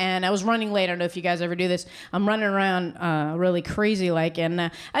recently, and I was running late. I don't know if you guys ever do this. I'm running around really crazy like,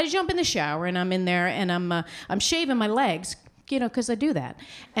 and I jump in the shower, and I'm in there, and I'm shaving my legs, because I do that.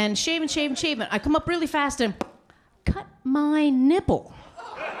 And shaving. I come up really fast and cut my nipple.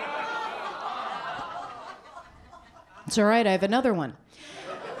 It's all right, I have another one.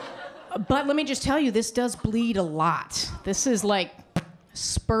 But let me just tell you, this does bleed a lot. This is like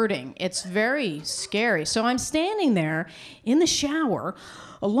spurting. It's very scary. So I'm standing there in the shower,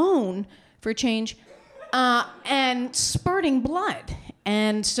 alone for a change, and spurting blood.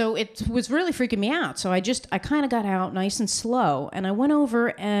 And so it was really freaking me out. So I kind of got out nice and slow, and I went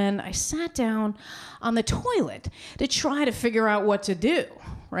over and I sat down on the toilet to try to figure out what to do.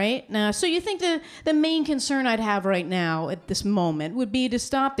 Right? Now, so you think the main concern I'd have right now at this moment would be to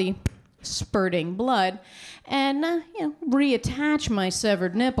stop the spurting blood and, reattach my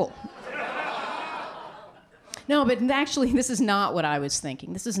severed nipple. No, but actually, this is not what I was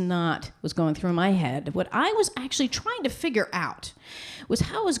thinking. This is not what was going through my head. What I was actually trying to figure out was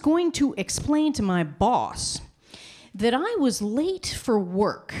how I was going to explain to my boss that I was late for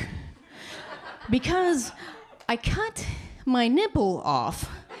work because I cut my nipple off.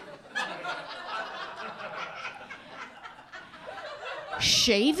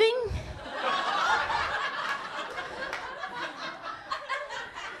 Shaving?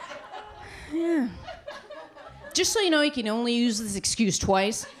 Yeah. Just so you know, you can only use this excuse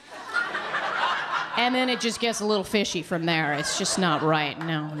twice. And then it just gets a little fishy from there. It's just not right.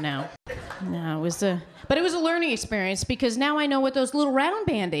 No, it was but it was a learning experience because now I know what those little round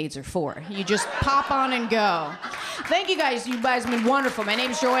Band-Aids are for. You just pop on and go. Thank you guys. You guys have been wonderful. My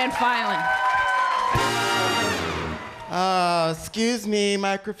name's Joanne Fillan. Excuse me,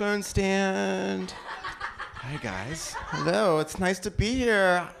 microphone stand. Hi, guys. Hello, it's nice to be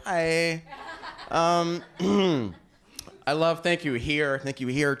here. I love Thank You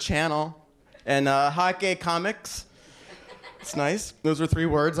Here channel. And Hot Gay Comics. It's nice. Those are 3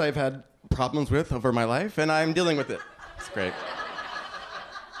 words I've had problems with over my life, and I'm dealing with it. It's great.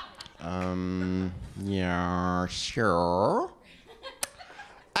 Yeah, sure.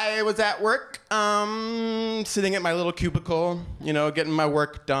 I I was at work, sitting at my little cubicle, you know, getting my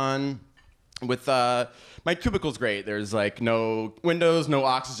work done. With my cubicle's great. There's like no windows, no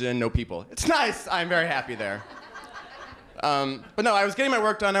oxygen, no people. It's nice. I'm very happy there. But no, I was getting my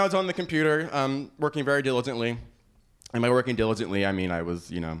work done. I was on the computer, working very diligently. And by working diligently, I mean I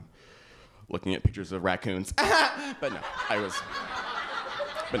was, you know, looking at pictures of raccoons. But no, I was.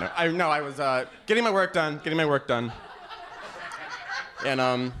 But no, I was getting my work done.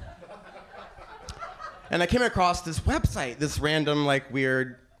 And I came across this website, this random like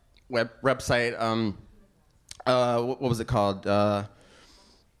weird website. What was it called?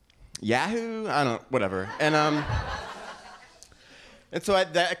 Yahoo? I don't know, whatever. And so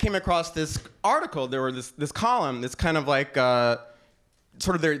I came across this article. There was this column, this kind of like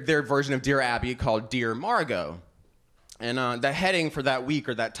sort of their version of Dear Abby called Dear Margot. And the heading for that week,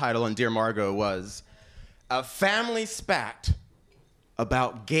 or that title in Dear Margot, was a family spat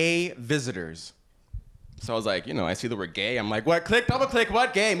about gay visitors. So I was like, you know, I see the word gay. I'm like, what? Click, double click,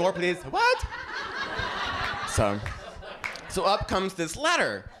 what? Gay, more please. What? So up comes this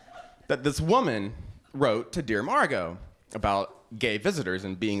letter that this woman wrote to Dear Margot about gay visitors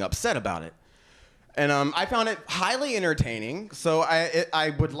and being upset about it. And I found it highly entertaining, so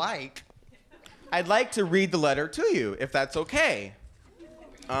I'd like to read the letter to you, if that's okay.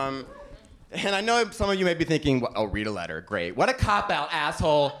 And I know some of you may be thinking, well, oh, read a letter, great. What a cop-out,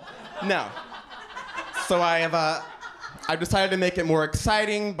 asshole. No. So I've decided to make it more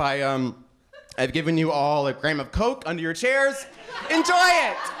exciting by, I've given you all a gram of Coke under your chairs. Enjoy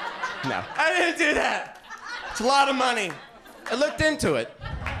it! No, I didn't do that. It's a lot of money. I looked into it.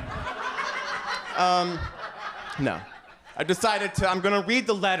 No. I decided I'm gonna read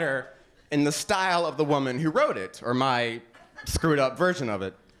the letter in the style of the woman who wrote it, or my screwed up version of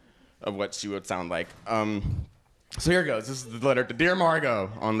it, of what she would sound like. So here goes. This is the letter to Dear Margot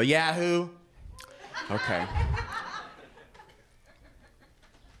on the Yahoo. Okay.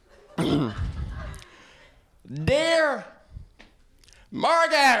 Dear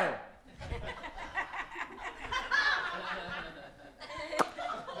Margot,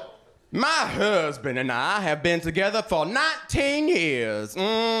 my husband and I have been together for 19 years.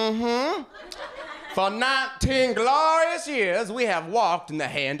 For 19 glorious years, we have walked in the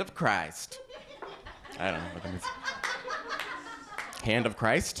hand of Christ. I don't know what that means. Hand of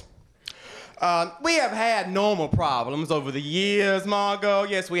Christ? We have had normal problems over the years, Margot.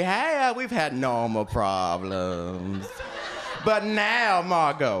 Yes, we have. We've had normal problems. But now,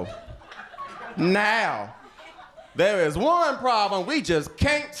 Margot, now, there is one problem we just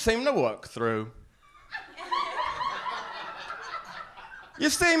can't seem to work through. You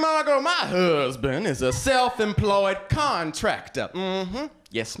see, Margot, my husband is a self-employed contractor.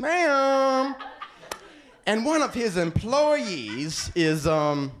 Yes, ma'am. And one of his employees is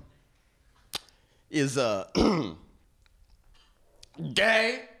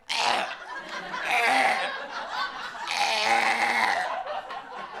gay.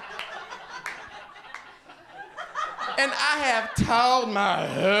 And I have told my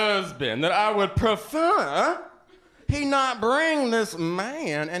husband that I would prefer he not bring this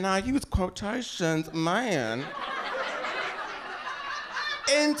man, and I use quotations, man,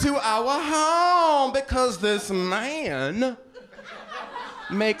 into our home, because this man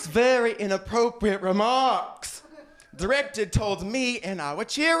makes very inappropriate remarks directed towards me and our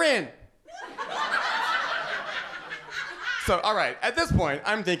children. So, all right, at this point,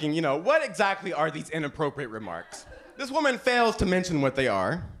 I'm thinking, you know, what exactly are these inappropriate remarks? This woman fails to mention what they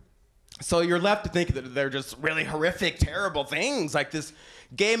are. So you're left to think that they're just really horrific, terrible things. Like this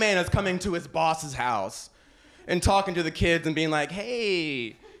gay man is coming to his boss's house and talking to the kids and being like,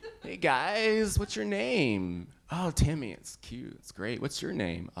 hey guys, what's your name? Oh, Timmy, it's cute, it's great. What's your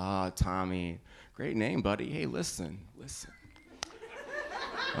name? Oh, Tommy. Great name, buddy. Hey, listen.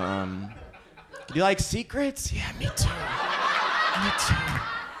 Do you like secrets? Yeah, me too. Me too.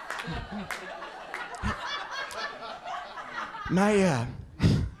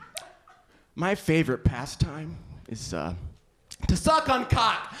 My favorite pastime is to suck on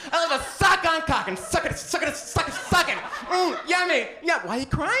cock. I love to suck on cock and suck it. Yummy. Yeah, why are you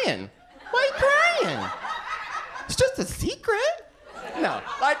crying? It's just a secret. No,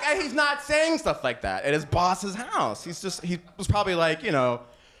 like he's not saying stuff like that at his boss's house. He was probably like, you know,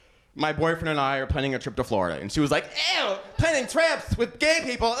 my boyfriend and I are planning a trip to Florida, and she was like, ew, planning trips with gay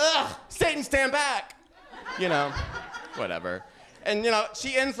people. Ugh, Satan, stand back. You know, whatever. And, you know,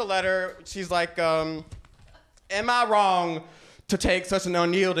 she ends the letter, she's like, am I wrong to take such an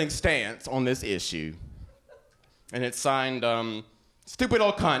unyielding stance on this issue? And it's signed, stupid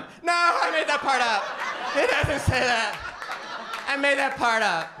old cunt. No, I made that part up. It doesn't say that. I made that part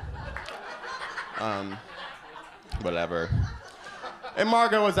up. Whatever. And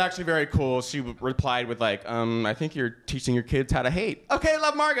Margot was actually very cool. She replied with like, I think you're teaching your kids how to hate. Okay,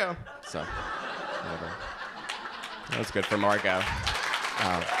 love Margot. So, whatever. That was good for Margot.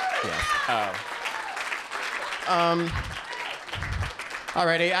 Yeah.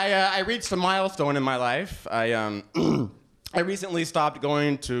 Alrighty, I reached a milestone in my life. I recently stopped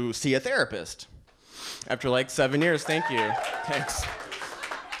going to see a therapist. After like 7 years, thank you. Thanks.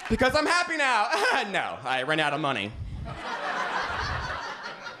 Because I'm happy now. No, I ran out of money.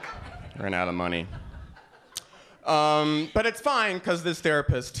 Ran out of money. But it's fine, because this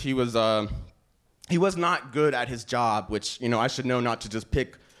therapist, he was not good at his job, which, you know, I should know not to just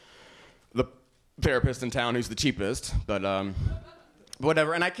pick the therapist in town who's the cheapest, but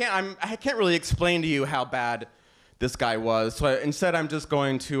whatever. And I can't really explain to you how bad this guy was, so instead I'm just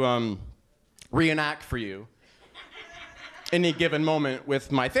going to reenact for you any given moment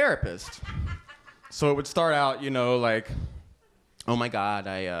with my therapist. So it would start out, you know, like, oh my God,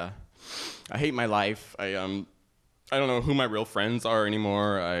 I hate my life. I don't know who my real friends are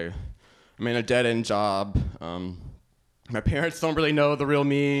anymore. I'm in a dead-end job. My parents don't really know the real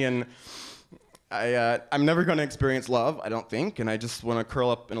me, and I'm never going to experience love, I don't think, and I just want to curl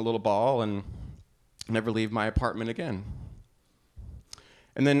up in a little ball and never leave my apartment again.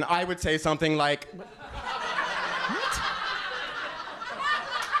 And then I would say something like, what?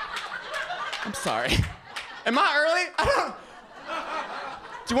 I'm sorry. Am I early?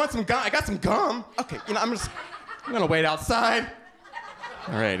 Do you want some gum? I got some gum. Okay, you know, I'm gonna wait outside.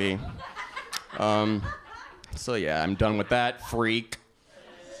 Alrighty. So yeah, I'm done with that, freak.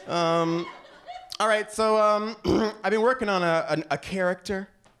 Alright, so I've been working on a character.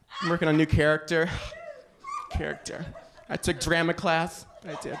 I'm working on a new character. I took drama class.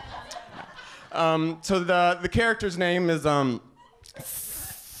 I did. So the character's name is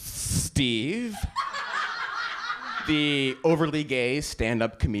Steve, the overly gay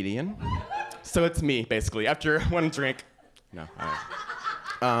stand-up comedian. So it's me, basically, after one drink. No, all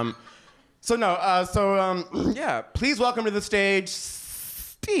right. Yeah, please welcome to the stage,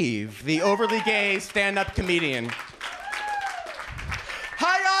 Steve, the overly gay stand-up comedian.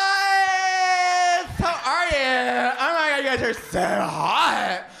 Hi, guys! How are you? Oh my God, you guys are so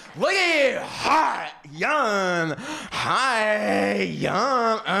hot. Look at you, hot, yum, hi,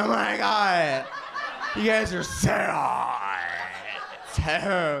 yum. Oh my God, you guys are so hot.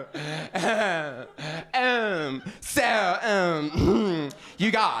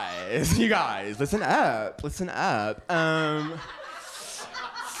 You guys, listen up.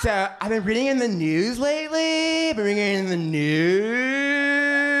 So I've been reading in the news lately.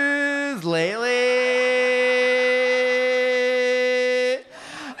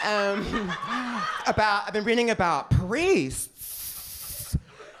 I've been reading about priests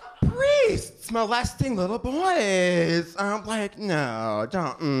molesting little boys. I'm like, no,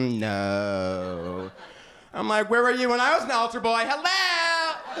 no. I'm like, where were you when I was an altar boy? Hello.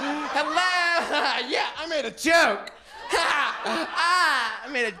 Yeah, I made a joke. I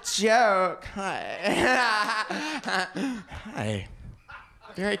made a joke. Hi.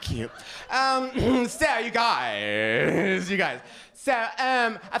 Very cute. So you guys. So,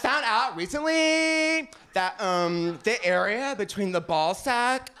 I found out recently that, the area between the ball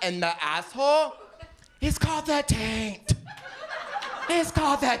sack and the asshole is called the taint. What's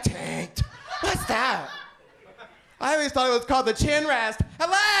that? I always thought it was called the chin rest.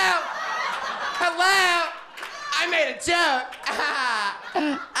 Hello? I made a joke.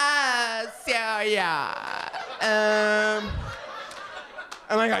 So yeah.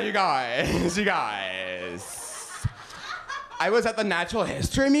 Oh my God, you guys. I was at the Natural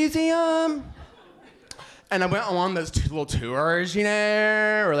History Museum, and I went on those little tours, you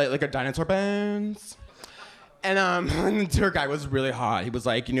know, or like a dinosaur bones. And the tour guide was really hot. He was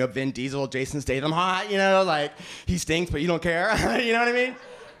like, you know, Vin Diesel, Jason Statham hot, you know, like he stinks, but you don't care. You know what I mean?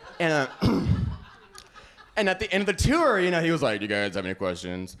 And at the end of the tour, you know, he was like, "Do you guys have any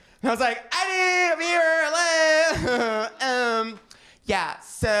questions?" And I was like, "I do, hello." Yeah.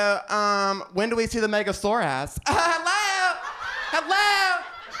 So, when do we see the Megasaurus? Hello.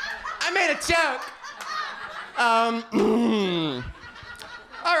 I made a joke.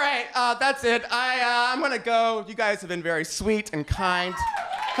 All right, that's it. I'm gonna go. You guys have been very sweet and kind.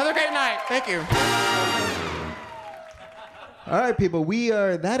 Have a great night. Thank you. All right, people,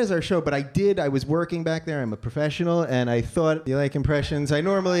 that is our show, but I was working back there. I'm a professional, and I thought, you like impressions? I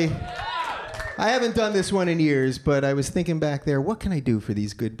haven't done this one in years, but I was thinking back there, what can I do for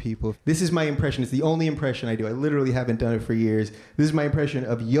these good people? This is my impression. It's the only impression I do. I literally haven't done it for years. This is my impression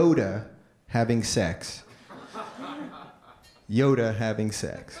of Yoda having sex. Yoda having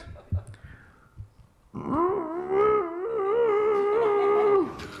sex. Going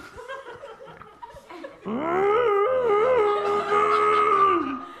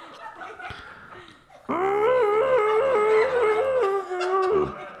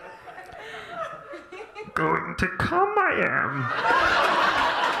to come, I am.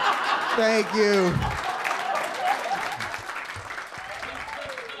 Thank you.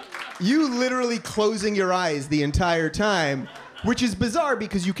 You literally closing your eyes the entire time, which is bizarre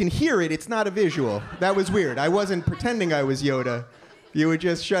because you can hear it. It's not a visual. That was weird. I wasn't pretending I was Yoda. You were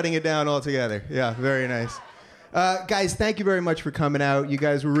just shutting it down altogether. Yeah, very nice. Guys, thank you very much for coming out. You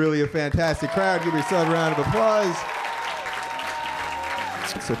guys were really a fantastic crowd. Give yourself a round of applause.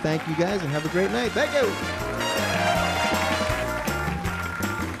 So thank you guys and have a great night. Thank you.